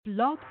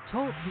Blog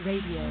Talk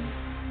Radio.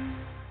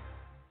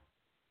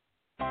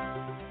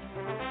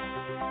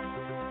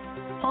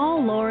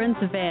 Paul Lawrence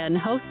Van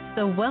hosts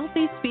the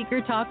Wealthy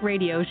Speaker Talk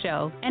radio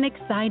show, an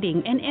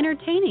exciting and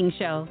entertaining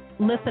show.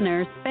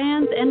 Listeners,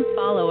 fans, and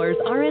followers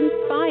are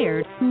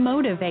inspired,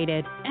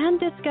 motivated, and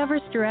discover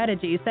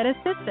strategies that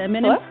assist them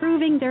in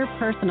improving their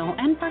personal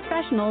and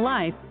professional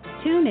life.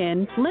 Tune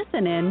in,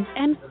 listen in,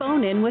 and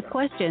phone in with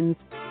questions.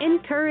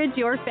 Encourage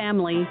your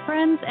family,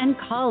 friends, and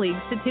colleagues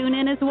to tune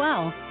in as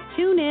well.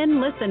 Tune in,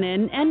 listen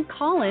in, and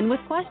call in with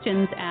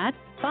questions at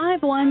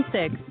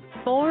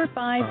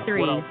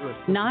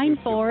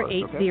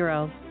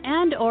 516-453-9480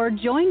 and or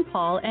join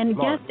Paul and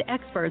guest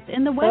experts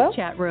in the web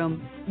chat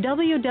room,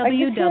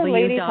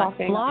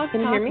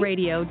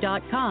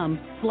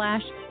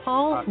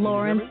 www.blogtalkradio.com/Paul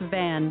Lawrence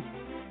Van.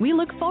 We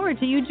look forward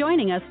to you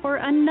joining us for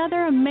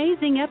another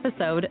amazing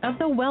episode of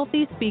the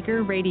Wealthy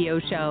Speaker Radio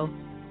Show.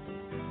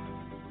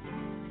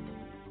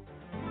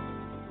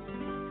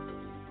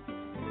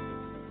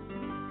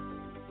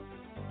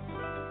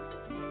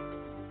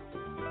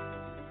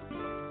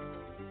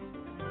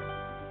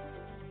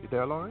 You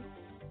there, Loren?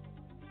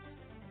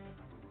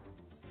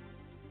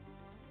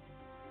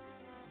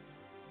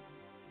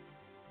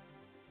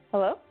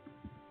 Hello?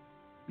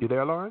 You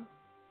there, Loren?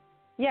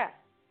 Yeah.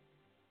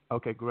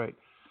 Okay, great.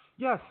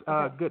 Yes,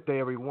 Good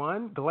day,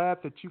 everyone.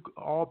 Glad that you could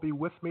all be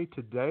with me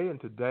today. And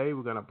today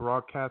we're going to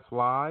broadcast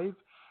live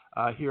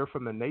here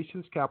from the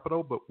nation's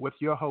capital, but with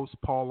your host,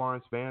 Paul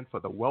Lawrence Van, for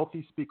the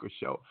Wealthy Speaker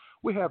Show.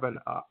 We have an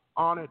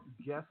honored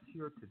guest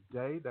here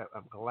today that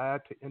I'm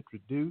glad to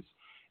introduce.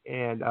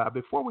 And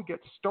before we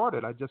get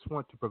started, I just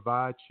want to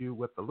provide you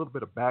with a little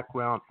bit of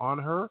background on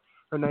her.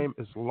 Her name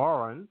is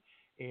Loren,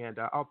 and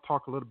I'll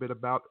talk a little bit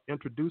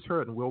introduce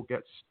her, and we'll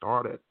get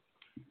started.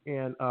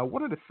 And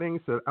one of the things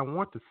that I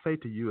want to say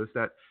to you is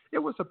that it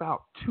was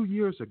about 2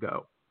 years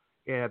ago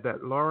and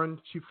that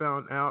Loren, she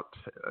found out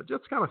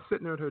just kind of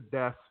sitting at her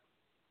desk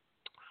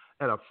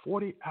at a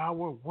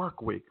 40-hour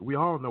work week. We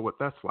all know what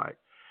that's like.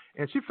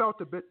 And she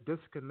felt a bit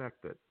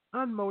disconnected,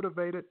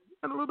 unmotivated,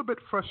 and a little bit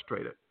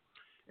frustrated.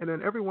 And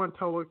then everyone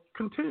told her,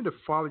 continue to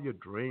follow your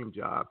dream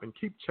job and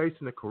keep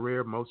chasing the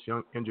career most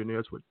young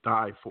engineers would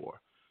die for.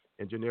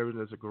 Engineering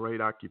is a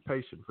great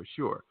occupation for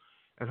sure.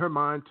 And her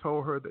mind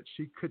told her that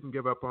she couldn't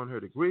give up on her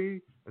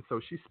degree, and so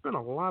she spent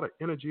a lot of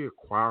energy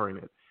acquiring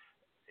it.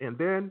 And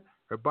then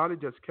her body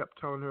just kept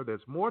telling her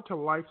there's more to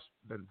life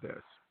than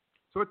this.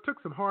 So it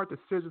took some hard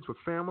decisions with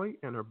family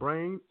and her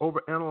brain,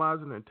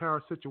 overanalyzing the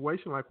entire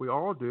situation like we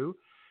all do.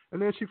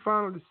 And then she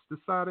finally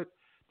decided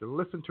to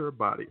listen to her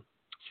body.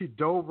 She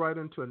dove right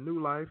into a new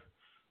life.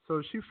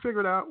 So she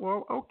figured out,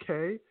 well,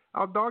 okay,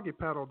 I'll doggy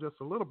paddle just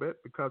a little bit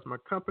because my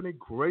company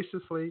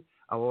graciously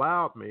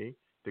allowed me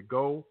to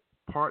go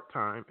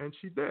part-time, and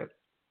she did.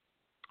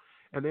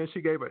 And then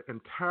she gave an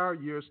entire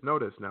year's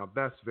notice. Now,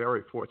 that's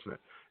very fortunate.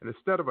 And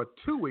instead of a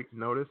 2-week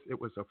notice, it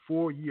was a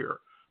full year.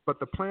 But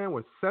the plan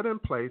was set in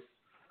place.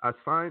 I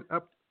signed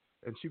up,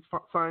 and she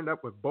signed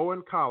up with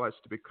Bowen College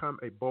to become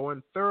a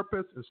Bowen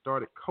therapist and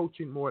started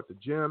coaching more at the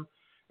gym.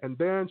 And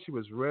then she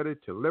was ready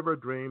to live her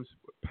dreams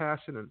with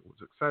passion and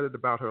was excited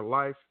about her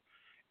life.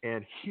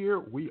 And here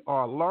we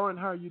are. Loren,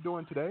 how are you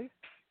doing today?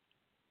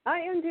 I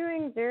am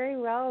doing very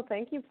well.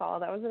 Thank you,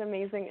 Paul. That was an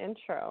amazing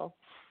intro.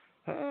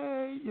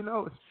 Hey,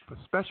 it's for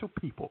special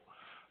people.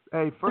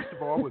 Hey, first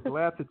of all, we're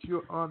glad that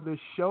you're on this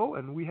show,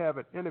 and we have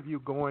an interview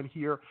going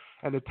here.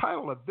 And the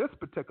title of this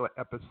particular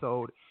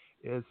episode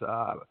is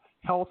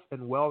Health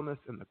and Wellness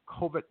in the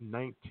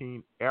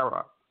COVID-19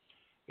 Era.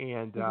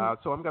 And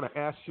so I'm going to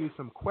ask you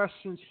some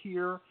questions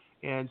here,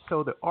 and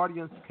so the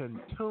audience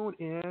can tune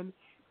in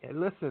and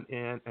listen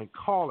in and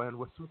call in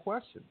with some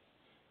questions.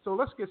 So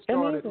let's get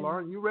started. Amazing.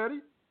 Loren, you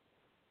ready?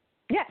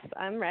 Yes,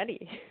 I'm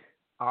ready.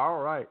 All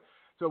right.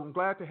 So I'm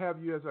glad to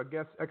have you as our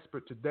guest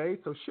expert today.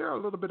 So share a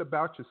little bit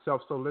about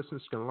yourself so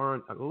listeners can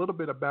learn a little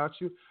bit about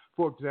you.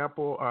 For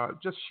example,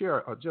 just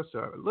share just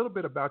a little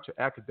bit about your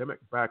academic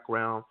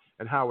background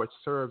and how it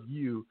served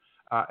you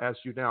as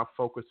you now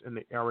focus in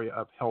the area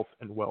of health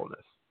and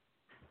wellness.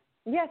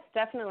 Yes,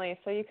 definitely.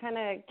 So you kind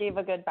of gave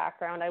a good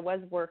background. I was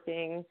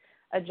working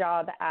a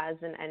job as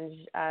an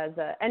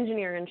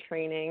engineer in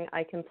training.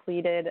 I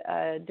completed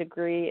a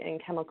degree in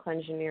chemical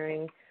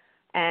engineering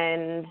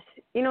and,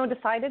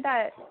 decided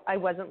that I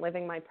wasn't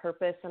living my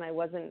purpose and I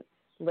wasn't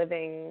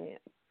living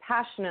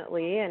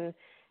passionately. And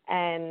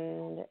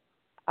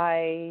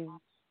I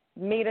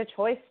made a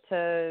choice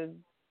to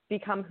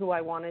become who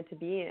I wanted to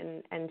be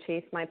and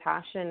chase my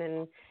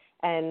passion.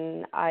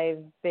 And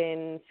I've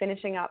been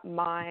finishing up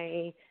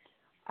my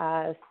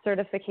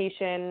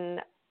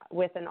certification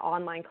with an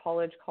online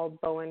college called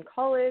Bowen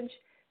College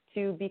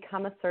to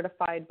become a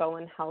certified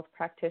Bowen health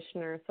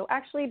practitioner. So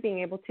actually being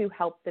able to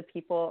help the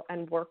people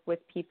and work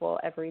with people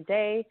every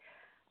day.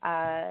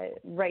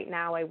 Right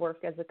now I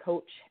work as a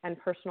coach and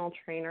personal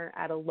trainer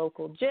at a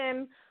local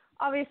gym.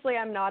 Obviously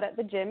I'm not at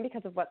the gym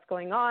because of what's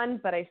going on,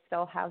 but I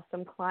still have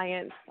some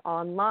clients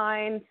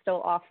online,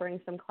 still offering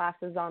some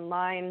classes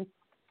online,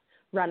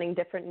 running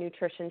different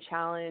nutrition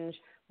challenge,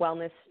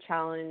 wellness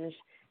challenge,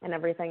 and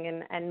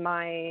everything. And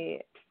my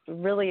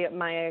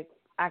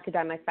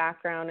academic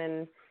background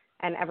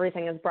and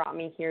everything has brought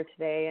me here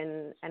today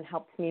and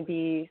helped me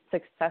be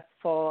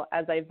successful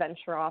as I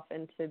venture off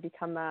into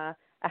become a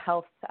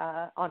health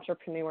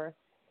entrepreneur.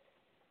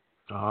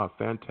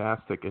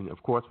 Fantastic. And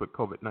of course, with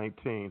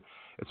COVID-19,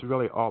 it's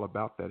really all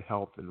about that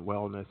health and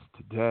wellness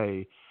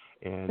today.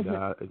 And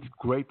it's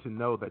great to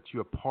know that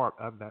you're part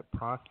of that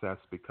process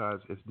because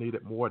it's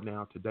needed more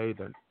now today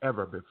than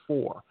ever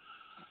before.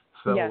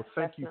 So yes,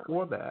 thank definitely. you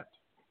for that.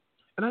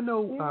 And I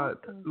know,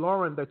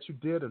 Loren, that you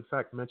did, in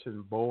fact,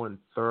 mention Bowen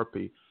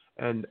Therapy.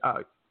 And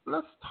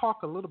let's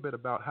talk a little bit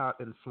about how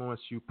it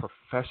influenced you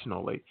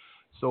professionally.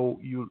 So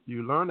you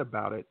learned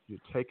about it, you're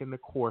taking the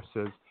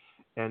courses,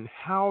 and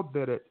how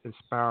did it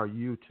inspire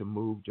you to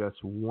move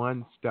just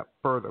one step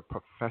further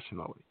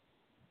professionally?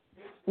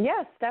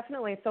 Yes,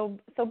 definitely. So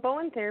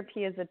Bowen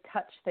Therapy is a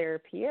touch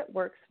therapy. It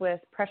works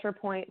with pressure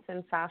points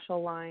and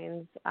fascial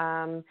lines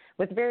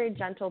with very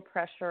gentle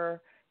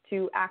pressure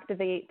to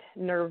activate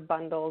nerve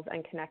bundles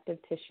and connective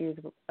tissues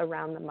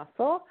around the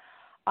muscle.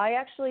 I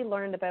actually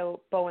learned about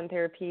Bowen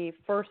Therapy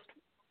first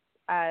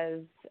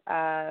as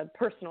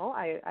personal.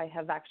 I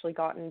have actually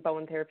gotten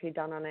Bowen Therapy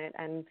done on it,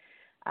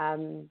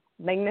 and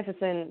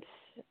magnificent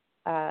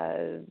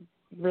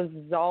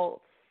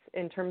results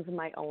in terms of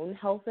my own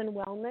health and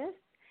wellness.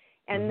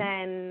 And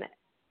then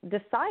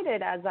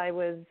decided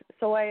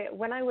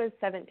when I was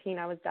 17,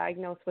 I was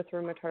diagnosed with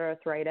rheumatoid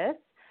arthritis.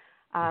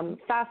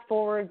 Fast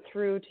forward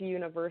through to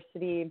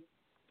university,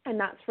 and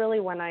that's really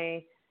when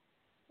I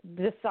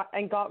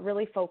got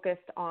really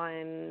focused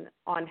on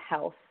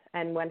health,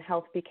 and when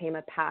health became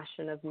a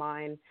passion of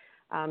mine,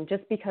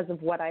 just because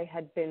of what I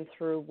had been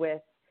through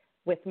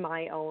with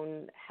my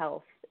own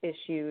health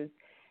issues.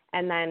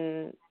 And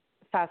then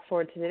fast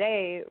forward to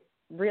today,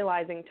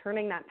 realizing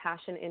turning that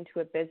passion into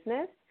a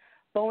business,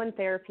 Bowen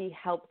Therapy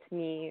helped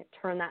me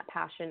turn that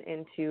passion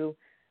into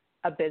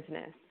a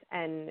business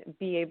and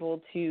be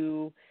able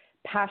to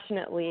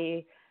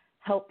passionately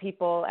help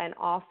people and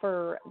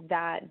offer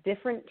that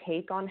different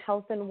take on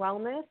health and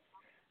wellness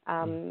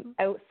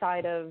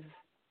outside of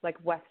like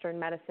Western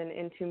medicine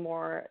into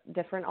more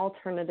different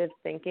alternative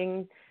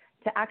thinking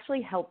to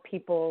actually help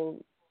people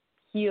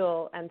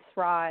heal and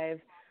thrive,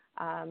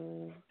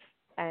 and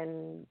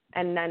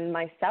then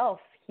myself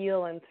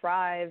heal and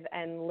thrive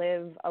and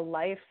live a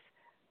life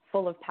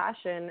full of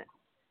passion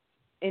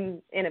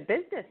in a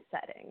business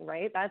setting,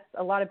 right? That's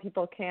a lot of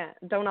people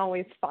don't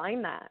always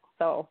find that.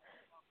 So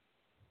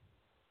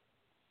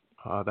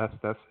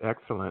that's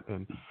excellent,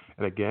 and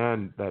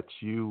again, that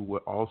you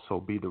would also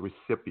be the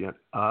recipient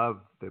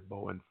of the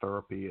Bowen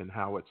Therapy and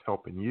how it's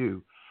helping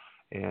you.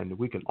 And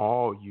we can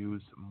all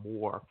use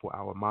more for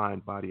our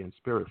mind, body, and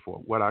spirit for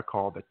what I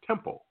call the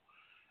temple.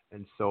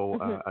 And so,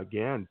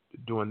 again,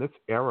 during this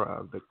era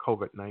of the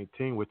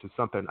COVID-19, which is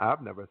something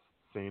I've never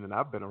seen, and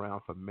I've been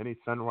around for many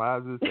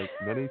sunrises and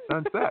many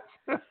sunsets.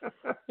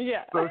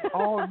 Yeah. So it's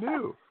all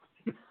new.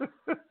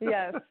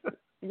 Yes.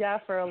 Yeah,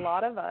 for a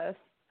lot of us.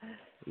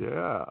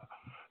 Yeah.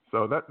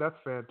 So that's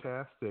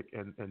fantastic.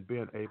 And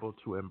being able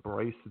to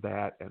embrace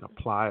that and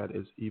apply it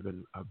is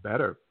even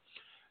better.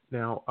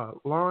 Now,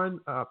 Loren,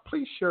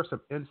 please share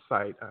some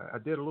insight. I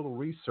did a little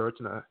research,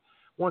 and I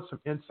want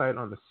some insight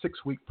on the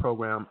 6-week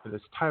program, and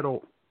it's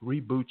titled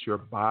Reboot Your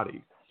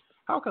Body.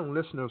 How can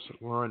listeners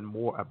learn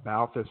more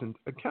about this and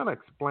kind of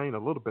explain a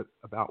little bit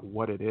about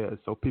what it is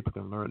so people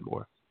can learn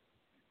more?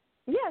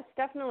 Yes,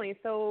 definitely.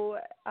 So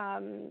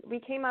we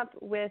came up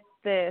with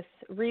this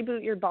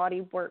Reboot Your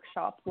Body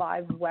workshop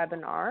live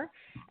webinar,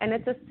 and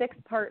it's a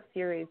 6-part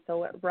series.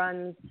 So it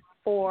runs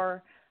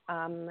for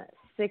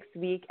 6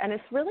 weeks, and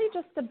it's really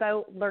just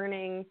about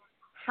learning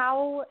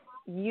how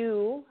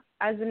you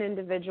as an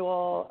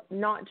individual,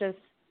 not just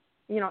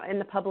in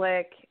the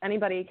public,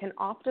 anybody can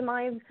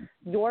optimize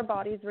your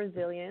body's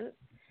resilience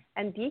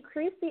and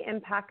decrease the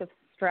impact of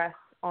stress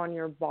on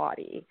your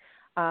body.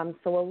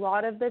 So a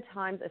lot of the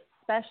times,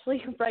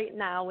 especially right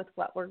now with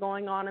what we're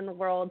going on in the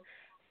world,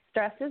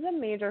 stress is a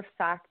major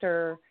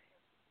factor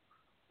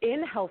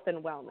in health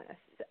and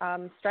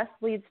wellness. Stress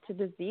leads to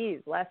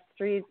disease. Less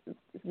stress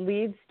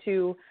leads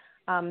to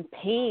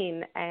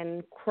pain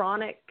and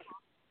chronic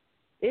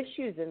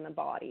issues in the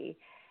body.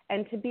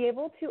 And to be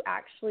able to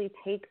actually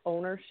take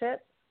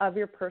ownership of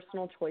your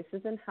personal choices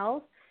in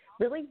health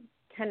really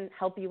can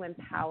help you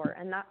empower.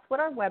 And that's what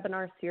our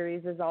webinar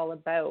series is all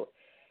about,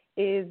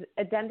 is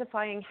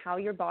identifying how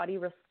your body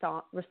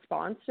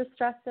responds to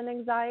stress and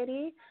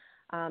anxiety,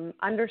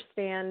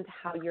 understand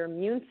how your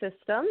immune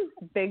system,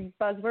 big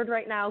buzzword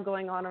right now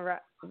going on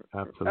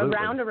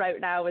around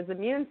right now is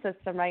immune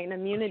system, right, and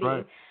immunity,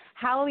 right.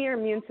 How your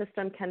immune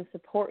system can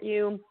support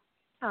you,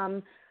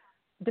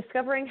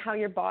 discovering how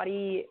your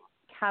body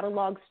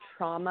catalogs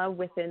trauma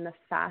within the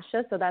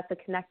fascia, so that's the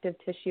connective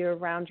tissue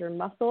around your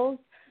muscles.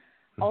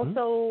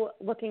 Also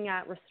looking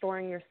at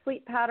restoring your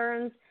sleep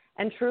patterns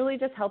and truly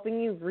just helping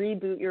you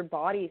reboot your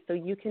body so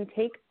you can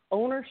take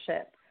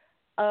ownership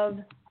of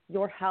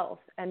your health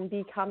and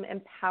become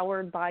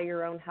empowered by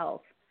your own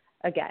health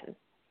again.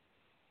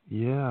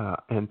 Yeah,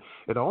 and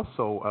it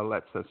also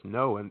lets us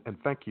know, and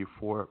thank you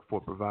for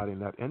providing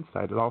that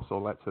insight. It also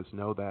lets us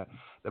know that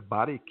the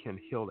body can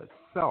heal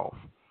itself.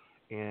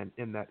 And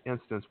in that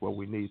instance where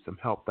we need some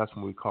help, that's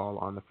when we call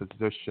on the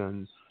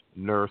physician,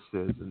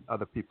 nurses, and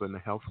other people in the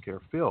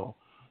healthcare field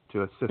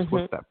to assist Hmm.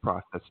 with that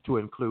process, to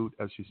include,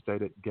 as you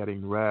stated,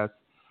 getting rest,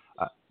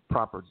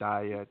 proper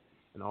diet,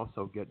 and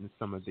also getting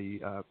some of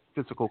the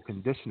physical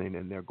conditioning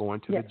in there,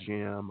 going to the Yes.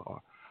 gym, or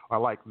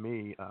like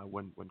me,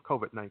 when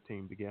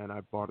COVID-19 began,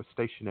 I bought a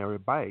stationary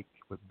bike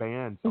with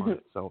bands on Hmm.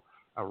 it. So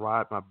I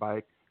ride my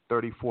bike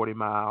 30, 40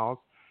 miles,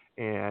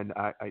 and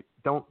I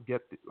don't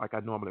get like I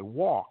normally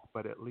walk,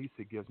 but at least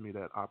it gives me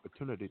that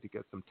opportunity to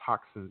get some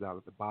toxins out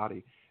of the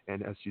body,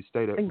 and as you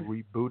stated,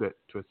 reboot it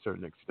to a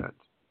certain extent.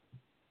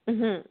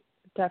 Hmm.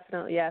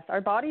 Definitely, yes.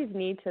 Our bodies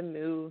need to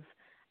move,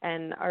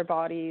 and our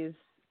bodies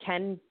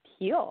can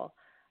heal.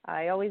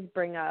 I always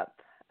bring up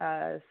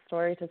a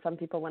story to some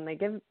people when they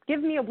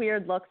give me a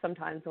weird look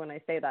sometimes when I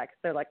say that, because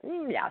they're like,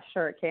 yeah,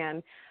 sure it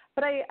can.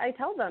 But I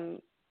tell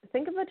them,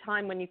 think of a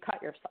time when you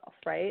cut yourself,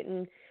 right?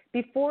 And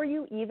before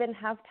you even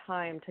have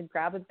time to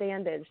grab a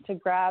bandage, to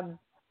grab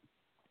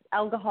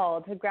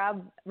alcohol, to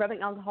grab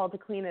rubbing alcohol to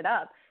clean it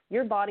up,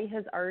 your body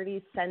has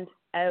already sent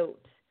out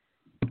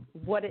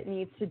what it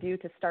needs to do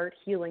to start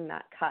healing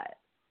that cut.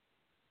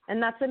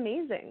 And that's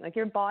amazing. Like,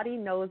 your body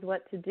knows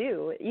what to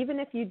do. Even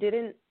if you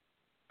didn't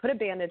put a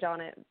bandage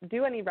on it,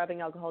 do any rubbing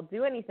alcohol,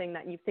 do anything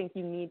that you think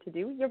you need to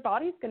do, your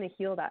body's going to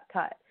heal that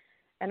cut.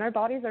 And our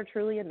bodies are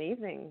truly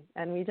amazing.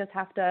 And we just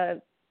have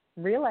to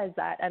realize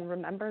that and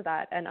remember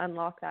that and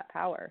unlock that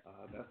power.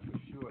 That's for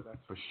sure.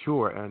 That's for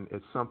sure. And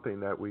it's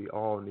something that we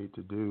all need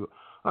to do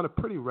on a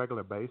pretty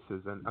regular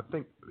basis. And I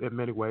think in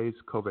many ways,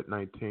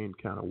 COVID-19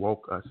 kind of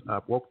woke us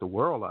up, woke the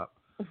world up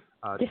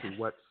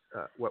to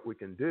what we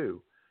can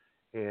do.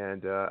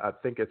 And I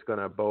think it's going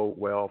to bode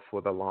well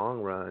for the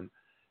long run.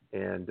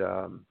 And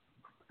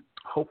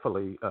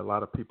hopefully a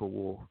lot of people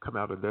will come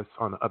out of this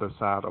on the other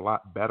side a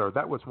lot better.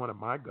 That was one of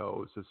my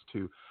goals, is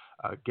to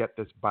get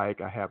this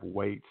bike. I have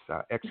weights,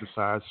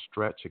 exercise,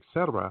 stretch,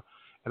 etc.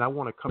 And I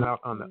want to come out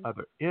on the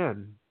other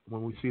end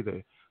when we see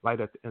the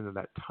light at the end of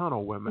that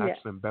tunnel, when I'm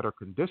actually in better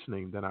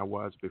conditioning than I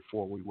was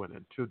before we went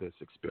into this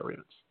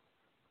experience.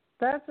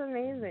 That's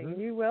amazing.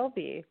 Mm-hmm. You will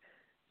be.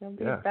 You'll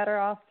be better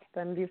off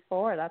than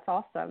before. That's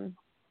awesome.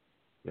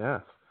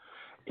 Yes.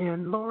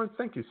 And Loren,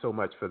 thank you so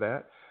much for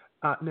that.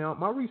 Now,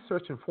 my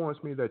research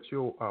informs me that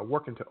you're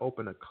working to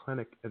open a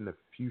clinic in the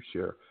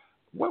future.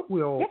 What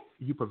will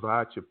you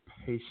provide your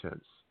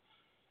patients,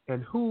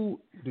 and who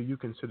do you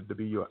consider to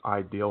be your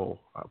ideal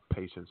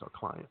patients or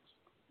clients?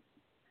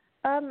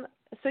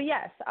 So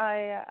yes,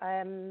 I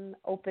am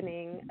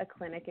opening a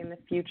clinic in the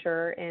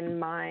future in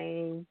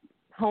my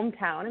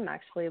hometown. I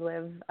actually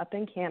live up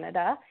in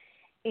Canada,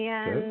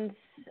 and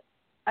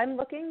I'm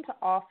looking to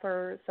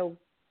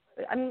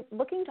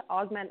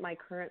augment my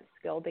current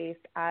skill base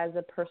as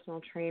a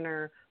personal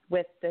trainer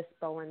with this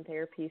Bowen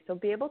Therapy. So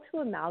be able to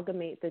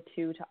amalgamate the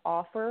two to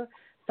offer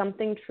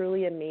something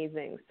truly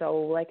amazing. So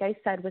like I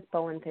said, with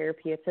Bowen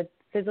Therapy, it's a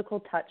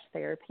physical touch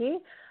therapy.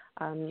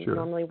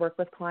 Normally work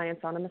with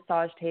clients on a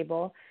massage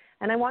table.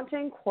 And I want to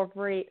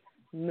incorporate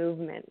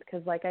movement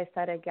because, like I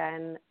said,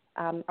 again,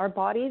 our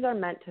bodies are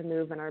meant to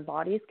move, and our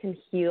bodies can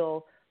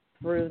heal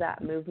through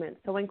that movement.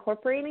 So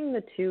incorporating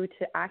the two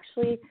to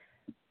actually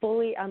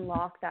fully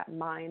unlock that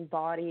mind,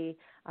 body,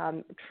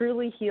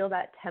 truly heal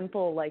that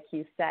temple, like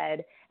you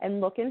said, and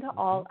look into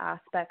all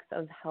aspects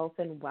of health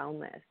and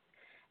wellness.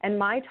 And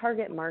my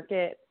target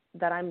market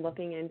that I'm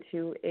looking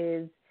into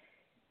is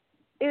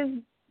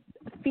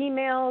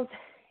females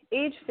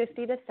age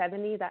 50 to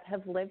 70 that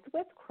have lived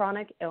with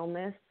chronic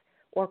illness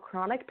or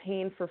chronic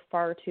pain for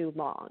far too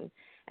long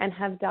and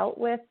have dealt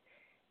with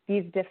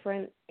these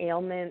different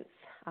ailments,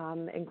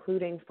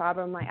 including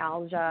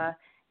fibromyalgia,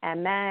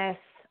 MS,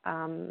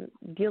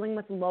 dealing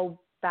with low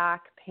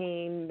back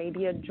pain,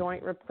 maybe a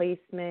joint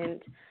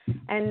replacement,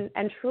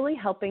 and truly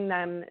helping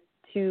them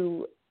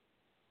to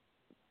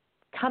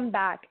come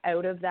back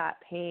out of that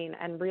pain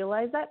and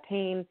realize that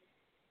pain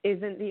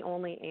isn't the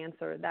only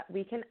answer, that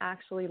we can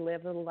actually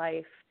live a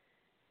life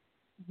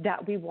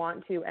that we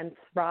want to and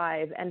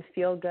thrive and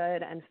feel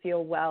good and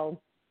feel well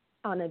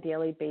on a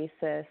daily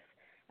basis.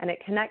 And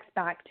it connects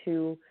back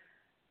to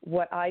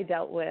what I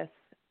dealt with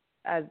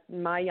as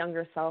my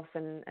younger self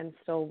and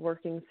still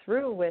working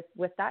through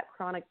with that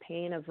chronic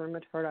pain of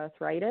rheumatoid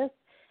arthritis.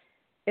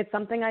 It's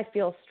something I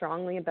feel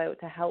strongly about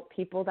to help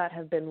people that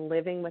have been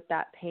living with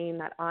that pain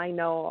that I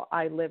know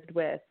I lived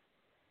with,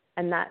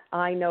 and that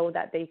I know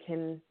that they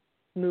can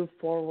move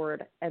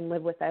forward and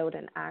live without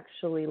and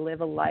actually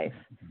live a life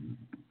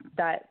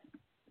that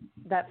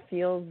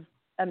feels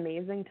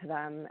amazing to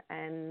them,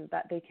 and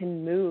that they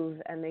can move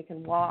and they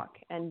can walk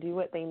and do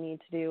what they need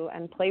to do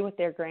and play with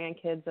their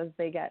grandkids as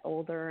they get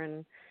older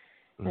and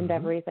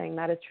everything.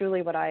 That is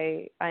truly what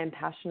I am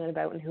passionate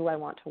about and who I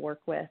want to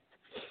work with.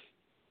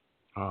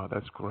 Oh,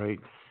 that's great.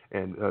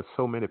 And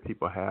so many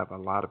people have a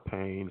lot of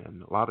pain,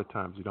 and a lot of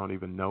times you don't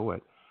even know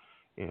it.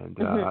 And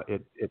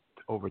it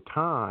over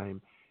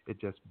time, it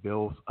just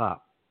builds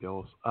up.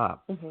 goes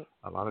up.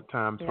 A lot of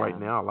times right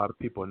now, a lot of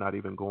people are not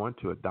even going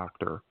to a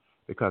doctor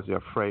because they're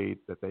afraid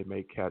that they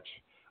may catch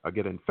or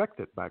get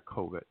infected by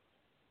COVID.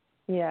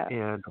 Yeah.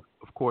 And,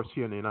 of course,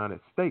 here in the United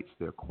States,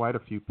 there are quite a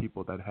few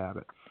people that have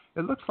it.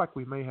 It looks like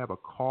we may have a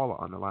caller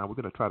on the line. We're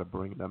going to try to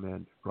bring them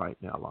in right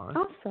now, Loren.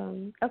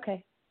 Awesome.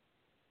 Okay.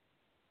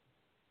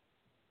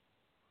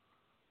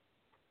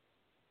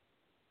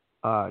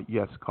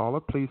 Yes, caller,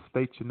 please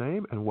state your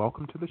name and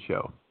welcome to the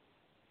show.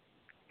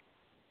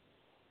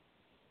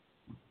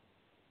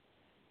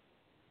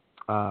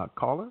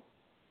 Caller,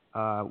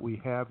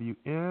 we have you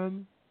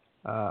in.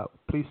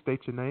 Please state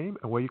your name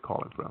and where you're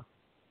calling from.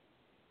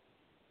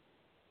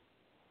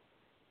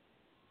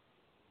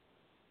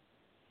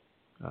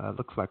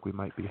 Looks like we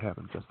might be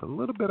having just a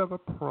little bit of a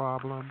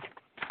problem,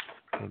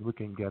 and we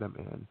can get him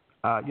in.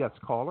 Yes,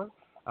 caller,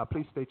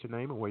 please state your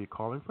name and where you're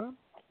calling from.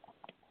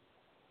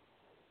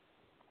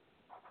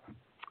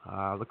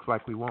 Looks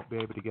like we won't be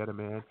able to get him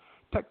in.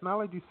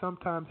 Technology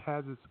sometimes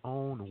has its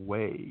own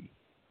way.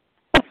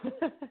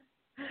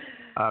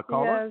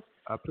 Caller,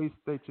 yes. Please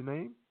state your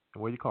name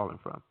and where you're calling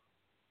from.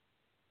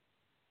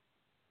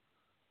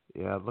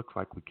 Yeah, it looks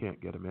like we can't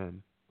get him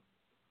in.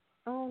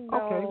 Oh, no.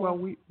 Okay, well,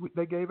 we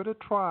they gave it a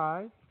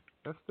try.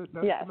 That's the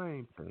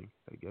main thing.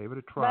 They gave it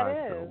a try.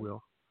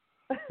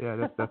 That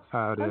is. That's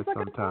how it is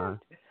sometimes.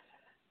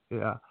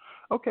 Yeah.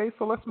 Okay,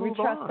 so let's move on. We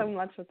trust so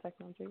much with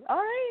technology. All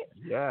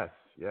right.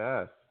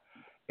 Yes.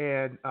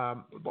 And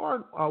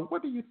Loren,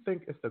 what do you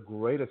think is the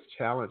greatest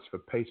challenge for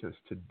patients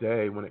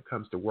today when it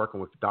comes to working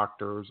with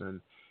doctors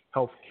and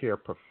healthcare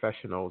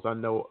professionals? I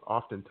know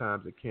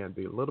oftentimes it can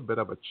be a little bit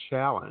of a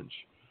challenge,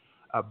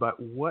 but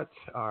what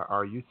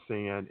are you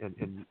seeing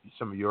in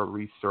some of your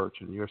research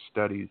and your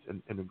studies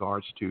in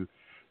regards to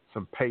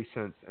some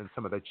patients and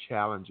some of the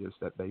challenges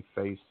that they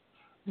face,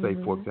 say,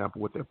 for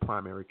example, with their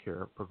primary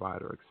care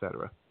provider, et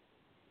cetera?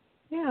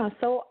 Yeah,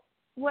 so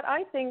what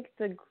I think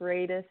the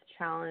greatest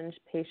challenge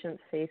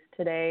patients face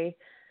today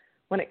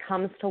when it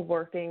comes to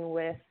working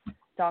with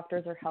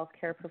doctors or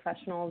healthcare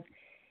professionals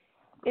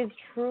is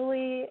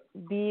truly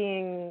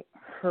being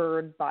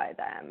heard by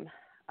them.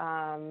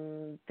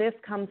 This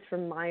comes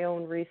from my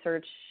own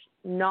research,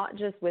 not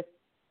just with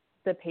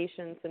the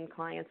patients and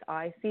clients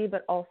I see,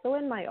 but also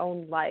in my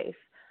own life.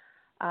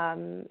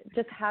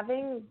 Just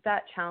having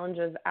that challenge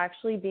of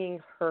actually being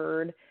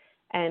heard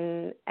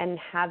and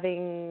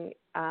having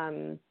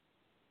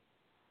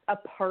a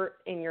part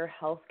in your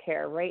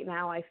healthcare. Right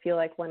now, I feel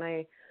like when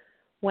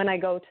I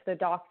go to the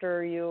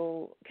doctor,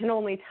 you can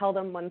only tell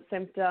them one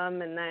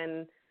symptom, and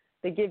then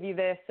they give you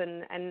this,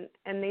 and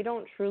they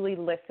don't truly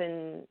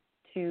listen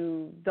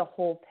to the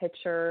whole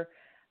picture,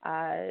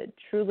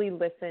 truly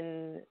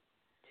listen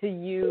to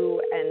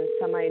you and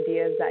some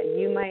ideas that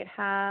you might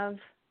have.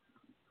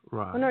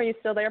 Right. Oh, no, are you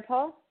still there,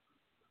 Paul?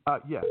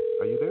 Yes.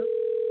 Are you there?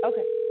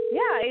 Okay.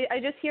 Yeah, I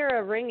just hear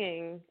a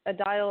ringing, a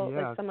dial,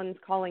 like someone's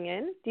calling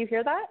in. Do you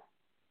hear that?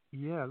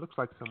 Yeah, it looks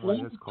like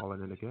someone is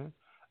calling in again.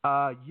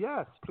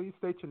 Yes, please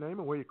state your name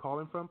and where you're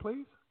calling from,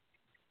 please.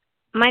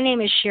 My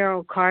name is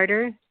Cheryl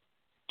Carter,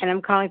 and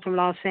I'm calling from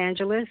Los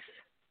Angeles.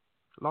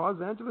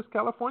 Los Angeles,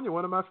 California,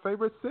 one of my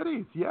favorite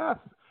cities. Yes.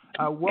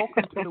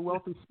 Welcome to the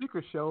Wealthy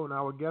Speaker Show, and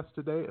our guest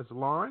today is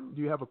Loren.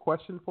 Do you have a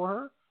question for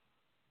her?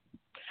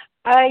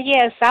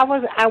 Yes,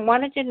 I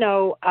wanted to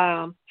know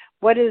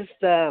what is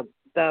the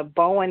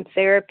Bowen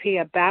Therapy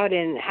about,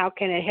 and how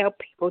can it help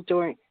people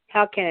during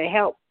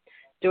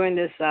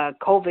this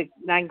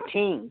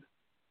COVID-19?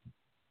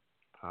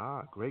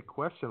 Great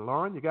question.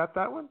 Loren, you got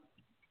that one?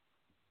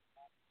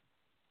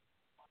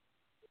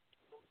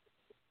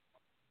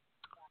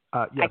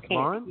 Yes,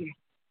 Loren?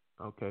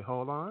 Okay,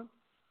 hold on.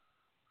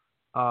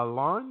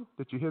 Loren,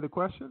 did you hear the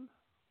question?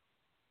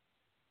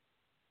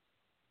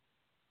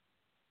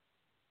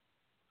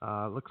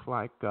 Looks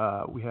like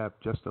we have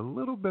just a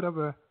little bit of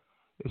a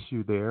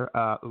issue there.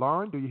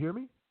 Loren, do you hear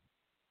me?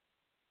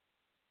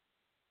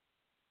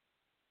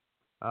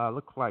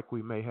 Looks like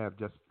we may have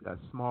just a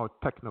small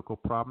technical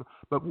problem,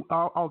 but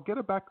I'll get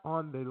her back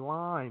on the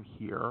line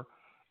here,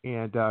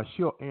 and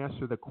she'll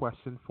answer the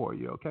question for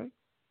you, okay?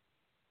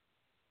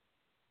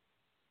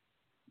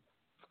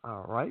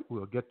 All right,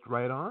 we'll get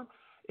right on.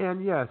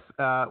 And yes,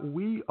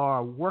 we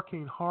are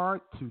working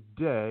hard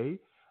today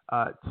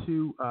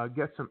to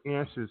get some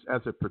answers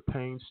as it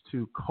pertains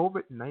to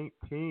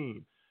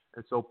COVID-19.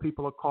 And so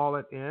people are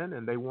calling in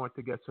and they want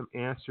to get some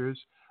answers,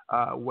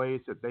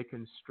 ways that they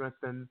can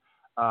strengthen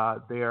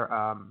their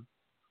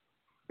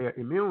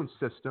immune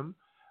system,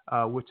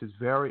 which is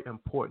very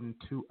important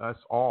to us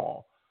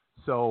all.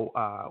 So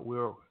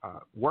we're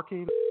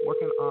working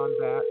on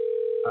that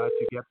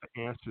to get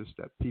the answers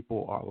that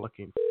people are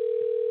looking for.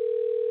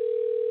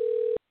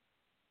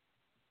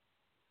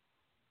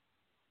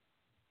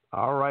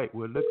 All right,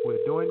 we're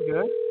doing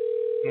good,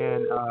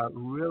 and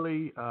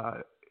really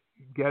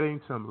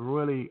getting some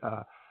really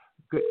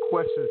good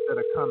questions that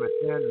are coming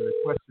in. And the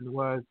question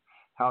was,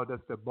 how does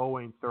the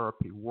Bowen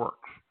Therapy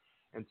work?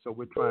 And so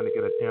we're trying to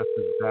get an answer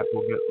to that.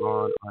 We'll get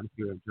Loren on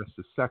here in just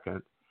a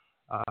second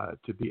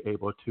to be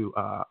able to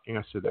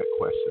answer that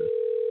question.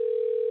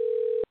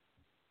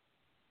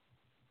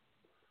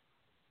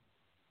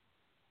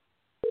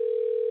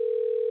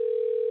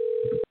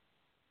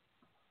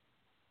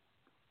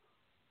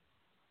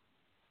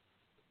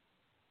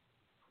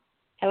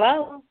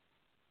 Hello?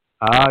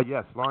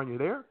 Yes. Loren, you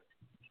there?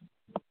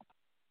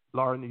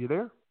 Loren, are you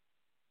there?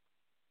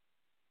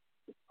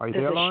 Are you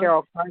This there, is Loren?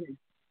 Cheryl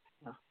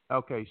Carter.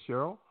 Okay,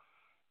 Cheryl.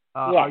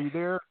 Yes. Are you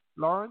there,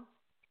 Loren?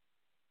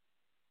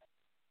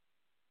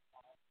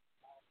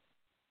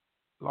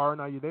 Loren,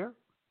 are you there?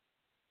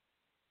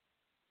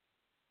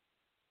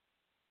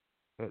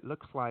 It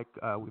looks like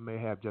we may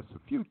have just a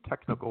few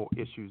technical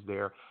issues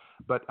there,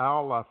 but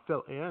I'll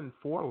fill in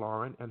for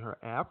Loren in her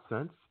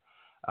absence.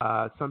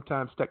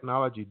 Sometimes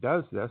technology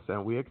does this,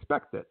 and we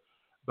expect it.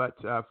 But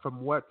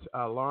from what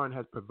Loren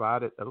has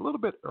provided a little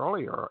bit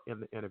earlier in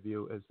the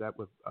interview is that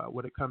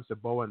when it comes to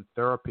Bowen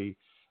Therapy,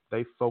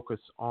 they focus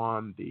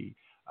on the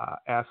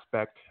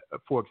aspect,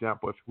 for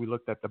example, if we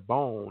looked at the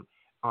bone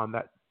on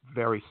that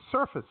very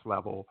surface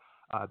level,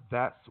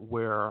 that's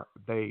where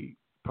they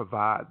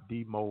provide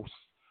the most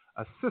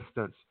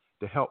assistance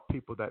to help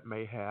people that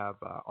may have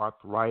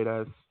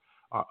arthritis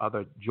or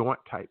other joint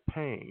type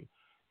pain.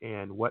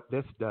 And what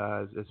this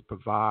does is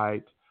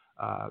provide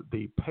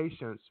the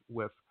patients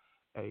with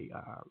a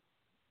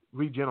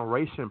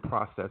regeneration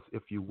process,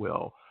 if you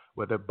will,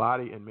 where their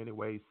body in many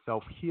ways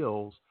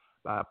self-heals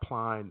by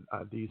applying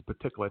these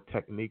particular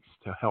techniques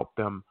to help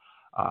them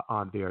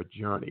on their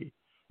journey.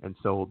 And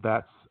so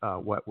that's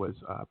what was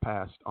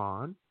passed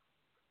on.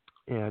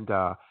 And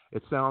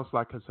it sounds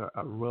like it's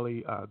a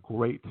really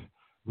great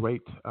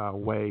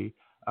way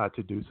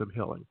to do some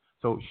healing.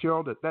 So,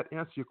 Cheryl, did that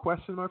answer your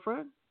question, my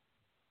friend?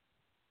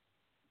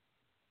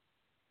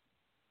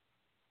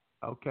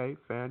 Okay,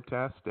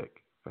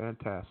 fantastic.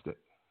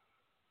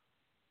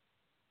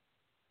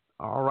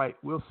 All right,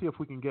 we'll see if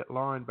we can get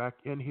Loren back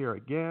in here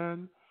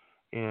again,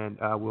 and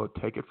we'll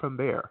take it from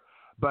there.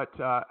 But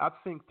I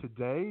think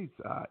today's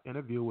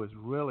interview was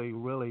really,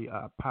 really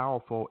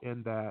powerful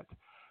in that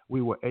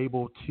we were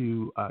able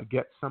to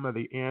get some of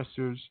the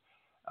answers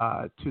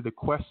to the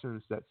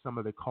questions that some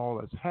of the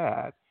callers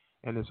had.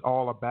 And it's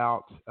all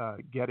about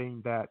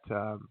getting that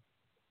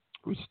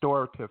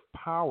restorative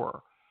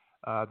power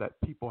that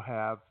people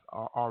have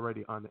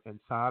already on the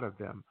inside of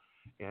them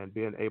and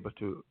being able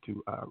to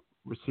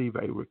receive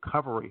a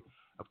recovery.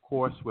 Of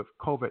course, with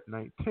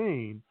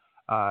COVID-19,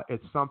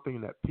 it's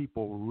something that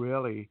people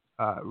really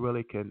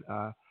can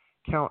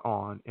count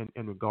on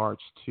in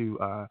regards to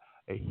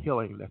a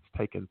healing that's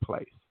taken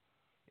place.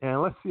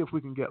 And let's see if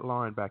we can get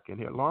Loren back in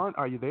here. Loren,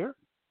 are you there?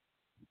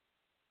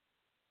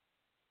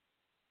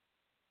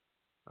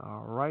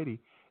 All righty.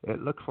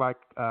 It looks like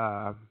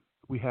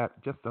we had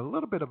just a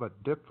little bit of a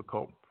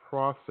difficult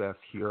process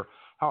here.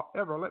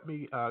 However, let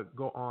me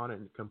go on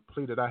and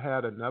complete it. I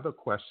had another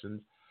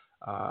question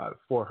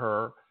for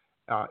her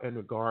in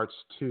regards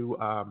to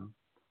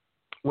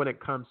when it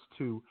comes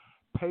to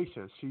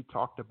patients. She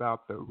talked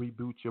about the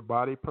Reboot Your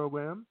Body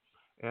program,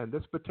 and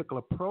this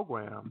particular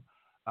program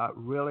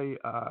really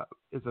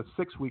is a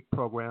 6-week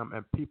program,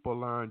 and people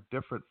learn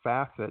different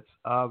facets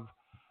of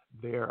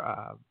their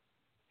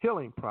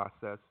healing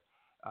process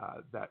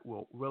that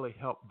will really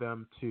help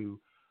them to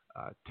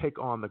take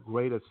on the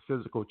greatest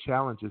physical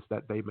challenges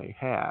that they may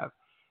have.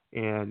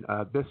 And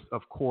this,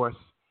 of course,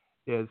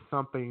 is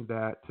something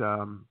that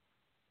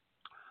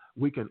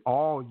we can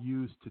all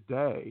use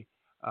today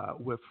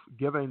with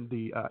given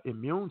the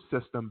immune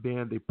system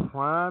being the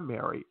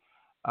primary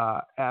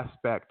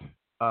aspect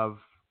of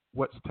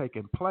what's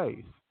taken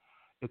place.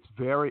 It's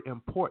very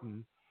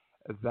important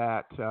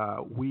that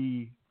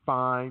we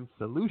find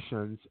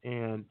solutions,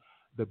 and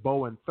the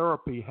Bowen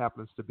Therapy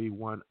happens to be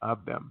one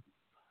of them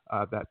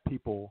that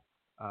people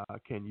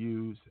can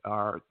use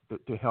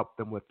to help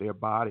them with their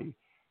body.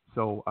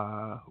 So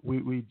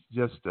we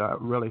just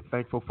really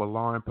thankful for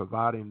Loren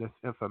providing this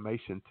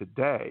information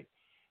today.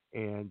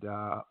 And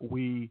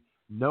we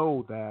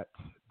know that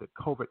the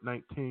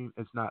COVID-19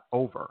 is not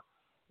over.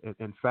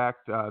 In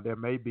fact, there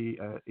may be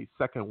a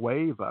second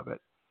wave of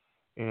it.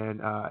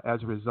 And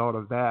as a result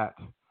of that,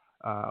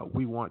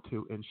 we want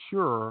to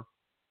ensure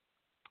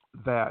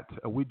that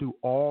we do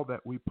all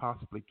that we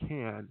possibly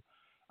can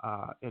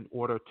in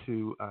order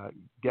to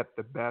get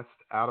the best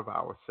out of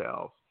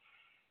ourselves.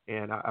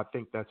 And I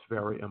think that's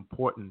very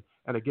important.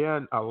 And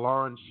again,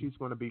 Loren, she's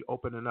going to be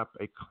opening up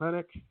a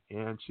clinic,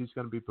 and she's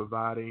going to be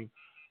providing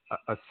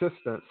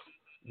assistance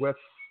with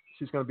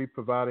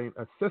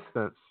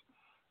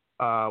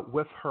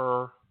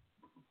her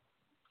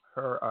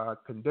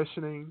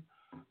conditioning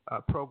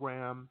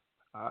program,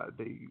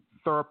 the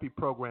therapy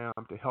program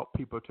to help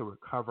people to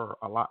recover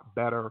a lot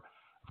better.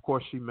 Of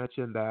course, she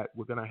mentioned that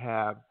we're going to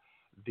have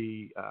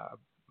the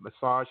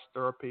massage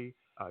therapy,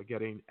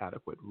 getting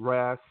adequate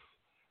rest,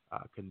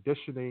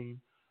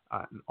 conditioning,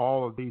 and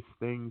all of these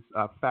things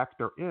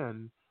factor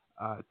in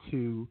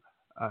to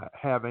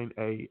having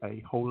a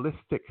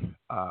holistic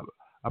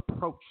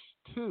approach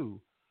to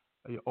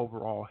your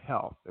overall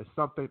health. It's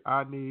something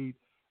I need,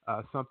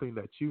 something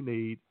that you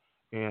need,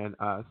 and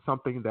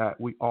something that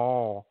we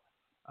all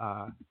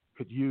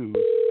could use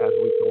as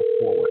we go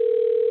forward.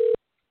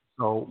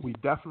 So we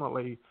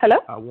definitely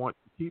want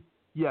to keep.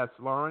 Yes,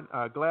 Loren,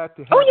 glad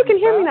to have you. Oh, you can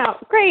hear back. me now.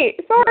 Great.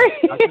 Sorry.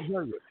 I can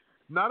hear you.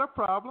 Not a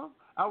problem.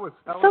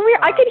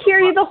 I could hear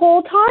you the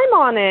whole time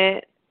on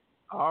it.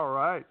 All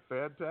right,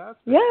 fantastic.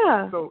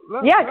 Yeah. So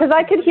because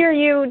I could hear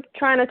you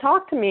trying to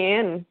talk to me,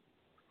 and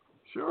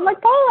sure. I'm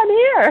like, Paul, I'm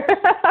here.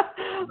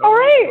 No All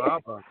right.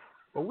 problem.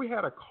 Well, we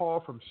had a call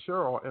from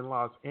Cheryl in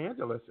Los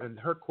Angeles, and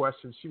her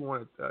question, she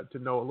wanted to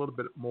know a little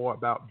bit more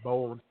about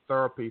Bowen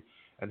Therapy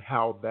and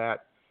how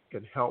that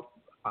can help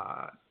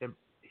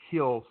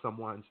heal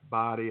someone's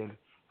body and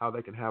how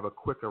they can have a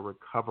quicker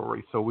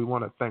recovery. So we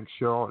want to thank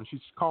Cheryl, and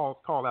she's called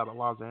out of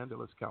Los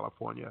Angeles,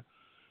 California.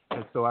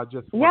 And so I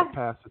just want to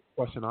pass this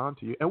question on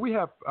to you. And we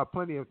have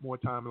plenty of more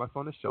time left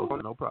on the show, so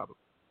no problem.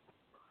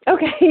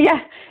 Okay,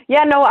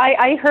 no,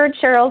 I heard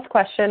Cheryl's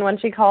question when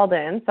she called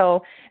in.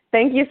 So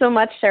thank you so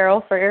much,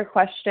 Cheryl, for your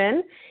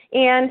question.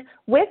 And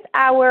with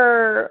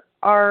our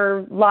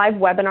live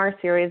webinar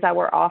series that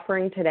we're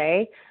offering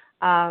today,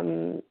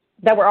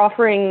 that we're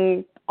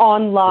offering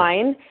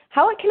online,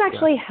 how it can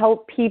actually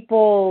help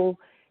people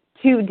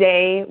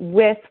today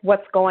with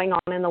what's going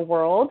on in the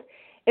world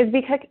is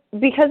because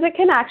it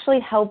can actually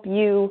help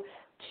you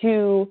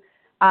to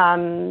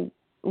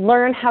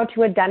learn how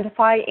to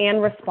identify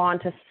and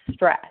respond to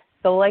stress.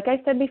 So like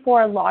I said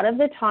before, a lot of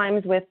the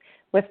times with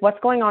what's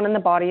going on in the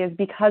body is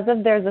because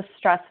there's a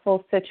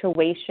stressful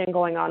situation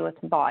going on with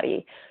the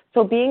body.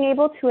 So being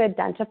able to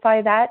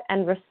identify that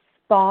and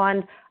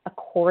respond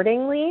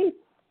accordingly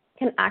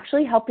can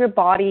actually help your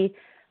body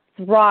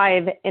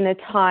thrive in a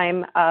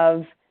time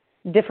of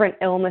different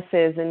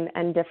illnesses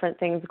and different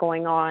things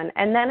going on.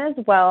 And then as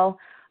well,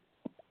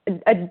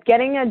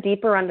 getting a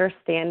deeper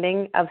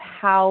understanding of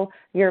how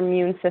your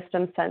immune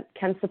system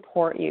can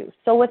support you.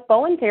 So with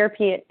Bowen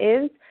Therapy, it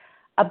is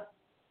a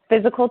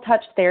physical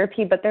touch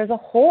therapy, but there's a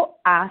whole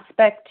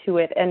aspect to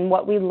it. And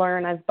what we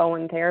learn as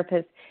Bowen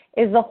therapists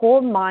is the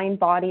whole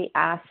mind-body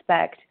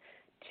aspect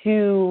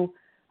to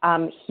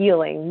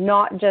healing,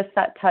 not just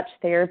that touch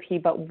therapy,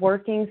 but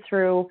working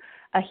through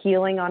a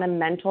healing on a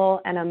mental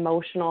and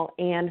emotional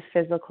and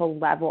physical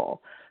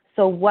level.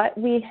 So what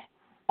we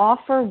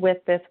offer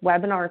with this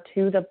webinar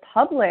to the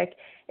public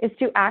is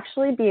to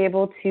actually be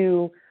able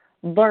to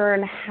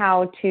learn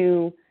how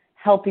to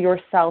help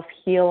yourself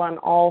heal on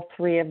all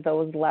three of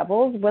those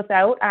levels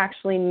without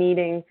actually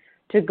needing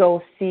to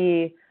go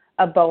see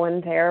a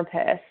Bowen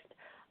therapist.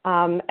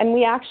 And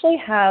we actually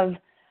have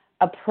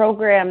a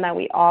program that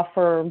we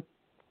offer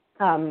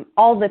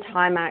all the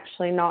time,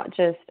 actually, not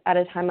just at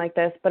a time like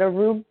this, but a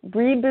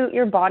Reboot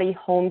Your Body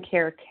home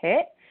care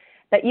kit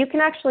that you can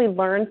actually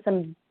learn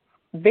some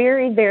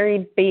very,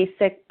 very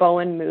basic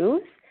Bowen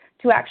moves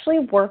to actually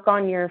work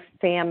on your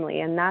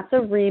family. And that's a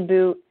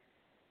Reboot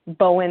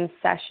Bowen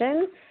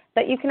session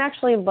that you can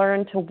actually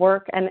learn to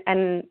work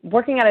and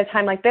working at a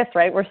time like this,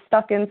 right? We're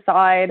stuck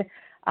inside,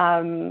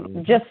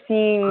 just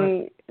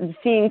seeing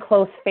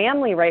close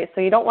family, right?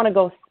 So you don't want to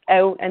go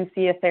out and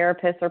see a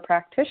therapist or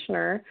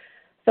practitioner.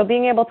 So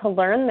being able to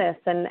learn this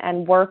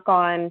and work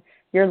on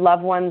your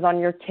loved ones, on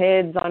your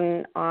kids,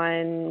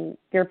 on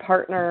your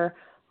partner,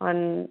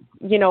 on,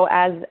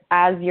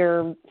 as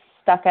you're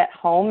stuck at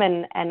home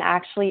and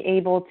actually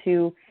able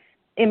to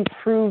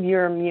improve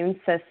your immune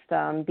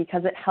system,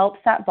 because it helps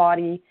that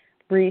body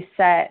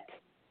reset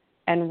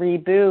and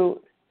reboot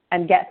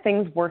and get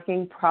things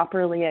working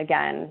properly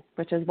again,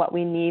 which is what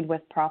we need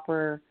with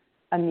proper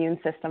immune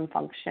system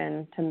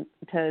function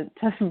to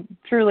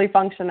truly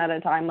function at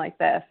a time like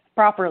this,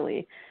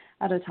 properly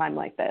at a time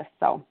like this.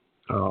 So.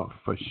 Oh,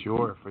 for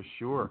sure.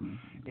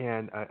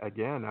 And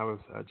again, I was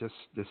just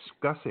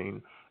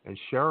discussing and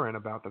sharing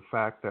about the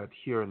fact that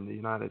here in the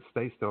United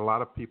States, that a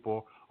lot of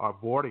people are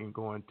avoiding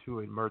going to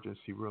an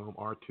emergency room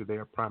or to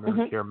their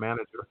primary care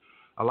manager.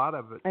 A lot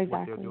of it,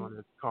 what they're doing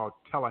is called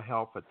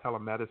telehealth or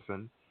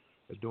telemedicine.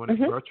 They're doing it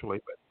virtually,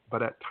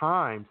 but at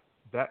times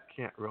that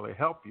can't really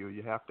help you.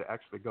 You have to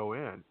actually go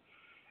in.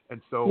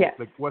 And so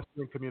what's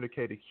being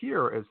communicated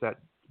here is that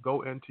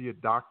go into your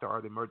doctor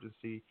or the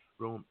emergency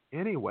room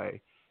anyway,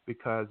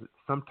 because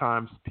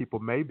sometimes people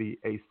may be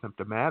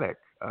asymptomatic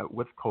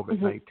with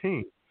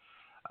COVID-19.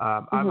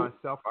 I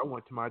myself, I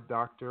went to my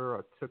doctor,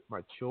 I took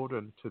my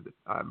children to the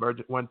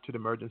went to the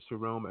emergency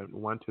room and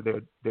went to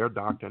their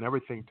doctor, and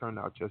everything turned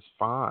out just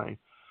fine.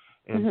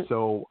 And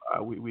so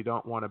we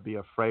don't want to be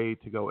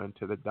afraid to go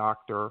into the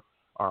doctor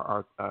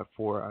or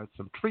for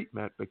some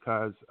treatment,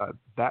 because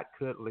that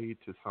could lead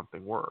to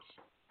something worse.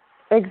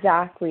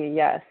 Exactly.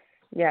 Yes.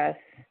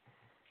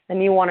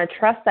 And you want to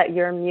trust that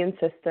your immune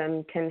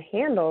system can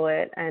handle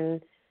it,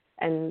 and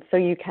so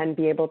you can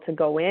be able to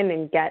go in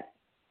and get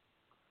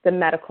the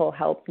medical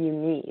help you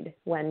need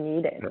when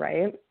needed,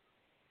 right?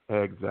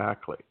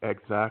 Exactly.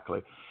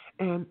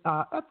 And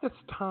at this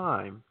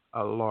time,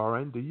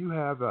 Loren, do you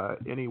have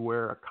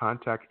anywhere a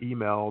contact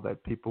email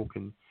that people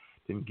can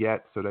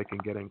get so they can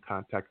get in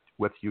contact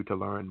with you to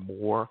learn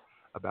more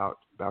about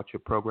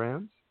your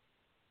programs?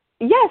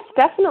 Yes,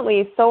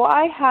 definitely. So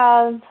I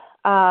have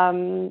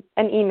an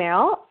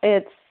email.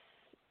 Do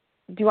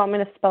you want me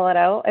to spell it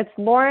out? It's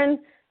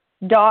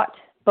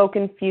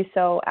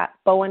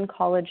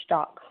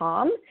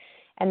loren.boccanfuso@bowencollege.com,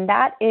 and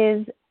that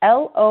is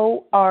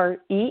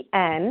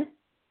LOREN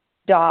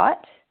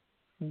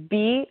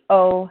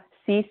BOCCAN,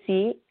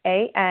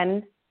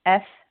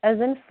 F as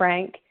in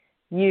Frank,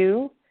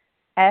 U,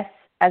 S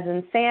as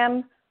in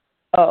Sam,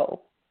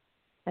 O.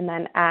 And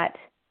then at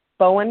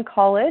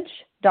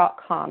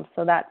bowencollege.com.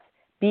 So that's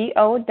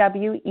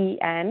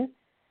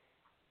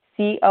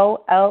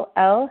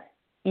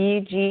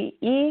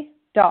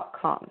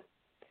BOWENCOLLEGE.com.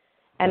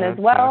 And as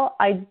well,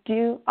 I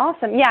do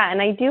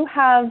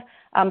have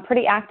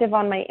pretty active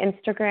on my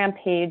Instagram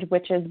page,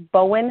 which is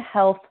Bowen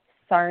Health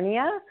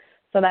Sarnia.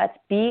 So that's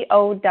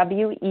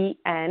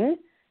BOWEN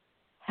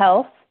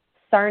Health.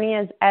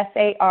 Sarnia is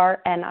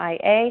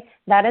SARNIA.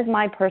 That is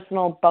my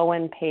personal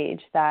Bowen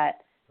page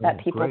that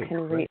people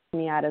can reach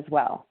me at as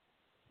well.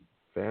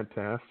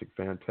 Fantastic.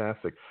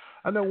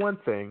 I know one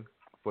thing,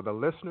 for the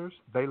listeners,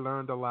 they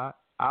learned a lot.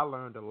 I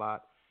learned a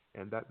lot,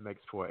 and that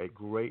makes for a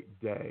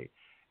great day.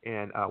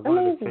 And one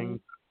of the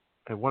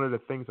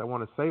things I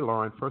want to say,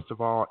 Loren, first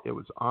of all, it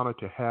was an honor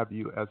to have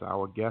you as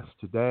our guest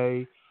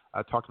today,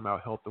 talking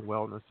about health and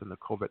wellness in the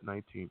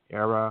COVID-19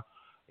 era,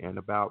 and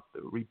about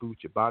the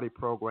Reboot Your Body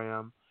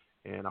program,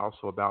 and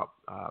also about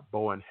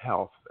Bowen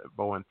Health,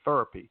 Bowen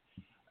Therapy.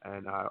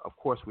 And, of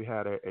course, we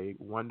had a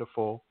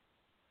wonderful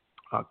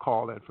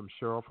call in from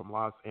Cheryl from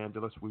Los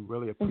Angeles. We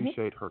really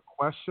appreciate her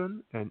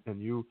question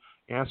and you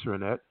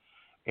answering it.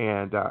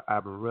 And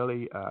I'm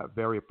really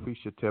very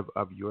appreciative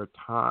of your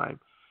time.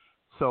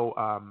 So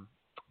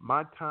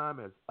my time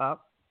is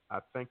up. I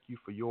thank you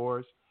for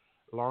yours.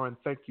 Loren,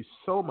 thank you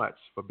so much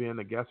for being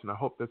a guest, and I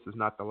hope this is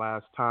not the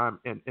last time.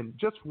 And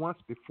just once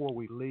before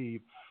we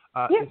leave,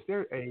 is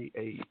there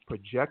a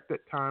projected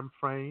time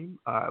frame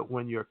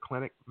when your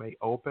clinic may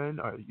open?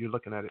 Are you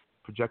looking at it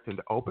projecting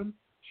to open?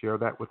 Share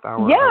that with our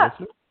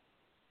listeners.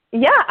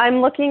 Yeah,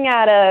 I'm looking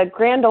at a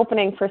grand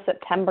opening for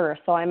September,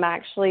 so I'm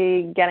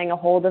actually getting a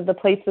hold of the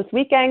place this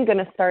weekend, going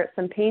to start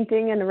some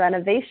painting and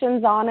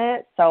renovations on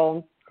it,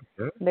 so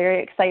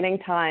very exciting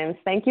times.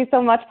 Thank you so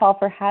much, Paul,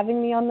 for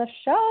having me on the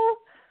show.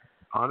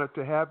 Honored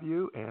to have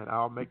you, and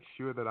I'll make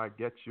sure that I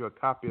get you a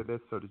copy of this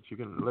so that you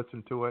can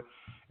listen to it,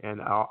 and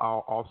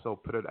I'll also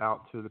put it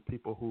out to the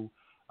people who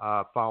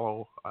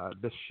follow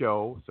this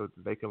show so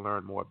that they can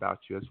learn more about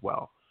you as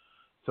well.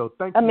 So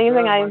thank you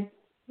very much.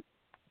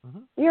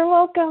 You're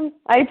welcome.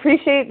 I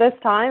appreciate this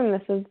time.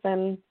 This has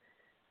been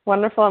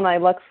wonderful, and I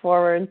look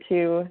forward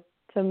to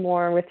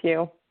more with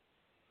you.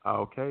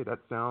 Okay, that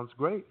sounds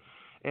great.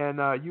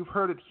 And you've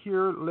heard it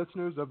here,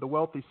 listeners of the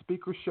Wealthy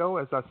Speaker Show.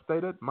 As I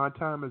stated, my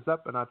time is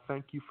up, and I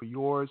thank you for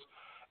yours.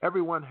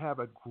 Everyone have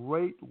a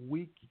great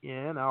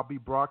weekend. I'll be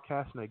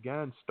broadcasting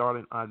again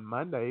starting on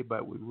Monday,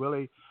 but we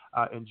really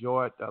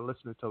enjoyed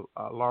listening to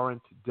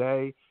Loren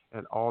today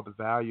and all the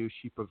value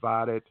she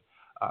provided,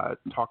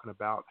 talking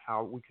about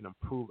how we can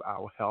improve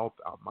our health,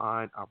 our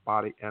mind, our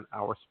body, and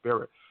our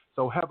spirit.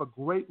 So have a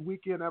great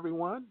weekend,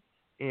 everyone.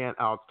 And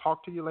I'll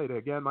talk to you later.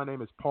 Again, my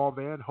name is Paul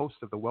Vann, host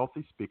of the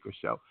Wealthy Speaker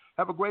Show.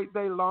 Have a great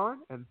day, Loren,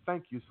 and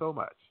thank you so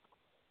much.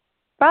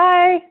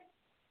 Bye.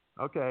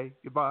 Okay,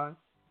 goodbye.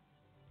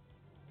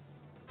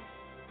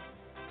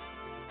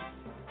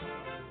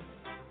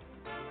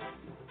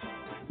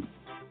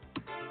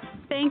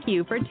 Thank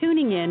you for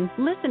tuning in,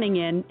 listening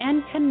in,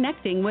 and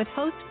connecting with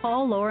host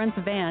Paul Lawrence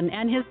Vann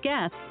and his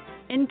guests.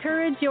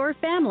 Encourage your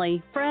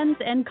family, friends,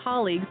 and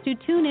colleagues to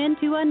tune in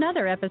to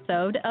another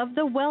episode of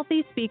The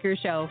Wealthy Speaker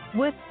Show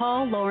with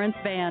Paul Lawrence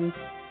Vann.